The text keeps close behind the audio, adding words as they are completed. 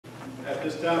At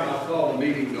this time, I call the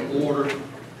meeting to order.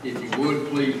 If you would,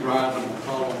 please rise and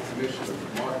call on Commissioner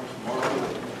Marcus Marshall,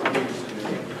 please, in the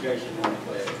invocation on the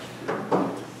pledge.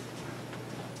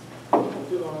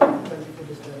 Dear Lord, thank you for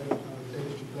this day, day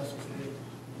that you bless us with,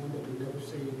 one that we've never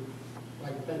seen. I'd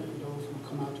like to thank you for those who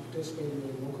come out to participate in the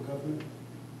local government.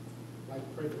 I'd like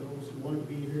to pray for those who wanted to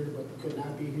be here but could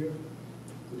not be here.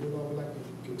 And dear Lord, we'd like to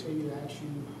continue to ask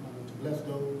you to bless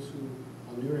those who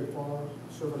are near and far,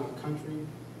 serving our country,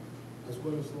 as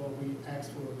well as, Lord, we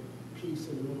ask for peace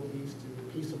in the Middle East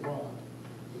and peace abroad.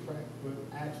 We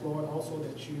ask, Lord, also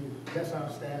that you bless our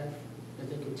staff as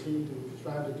they continue to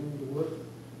strive to do the work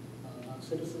our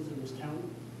citizens in this county.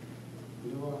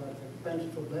 And Lord, I thank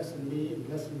you for blessing me and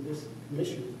blessing this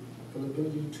mission for the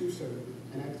ability to serve,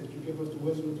 and ask that you give us the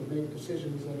wisdom to make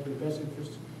decisions that are in the best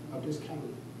interest of this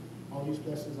county. All these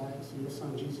blessings I ask in your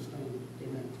Son, Jesus' name.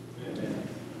 Amen. Amen.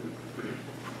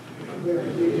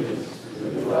 Amen.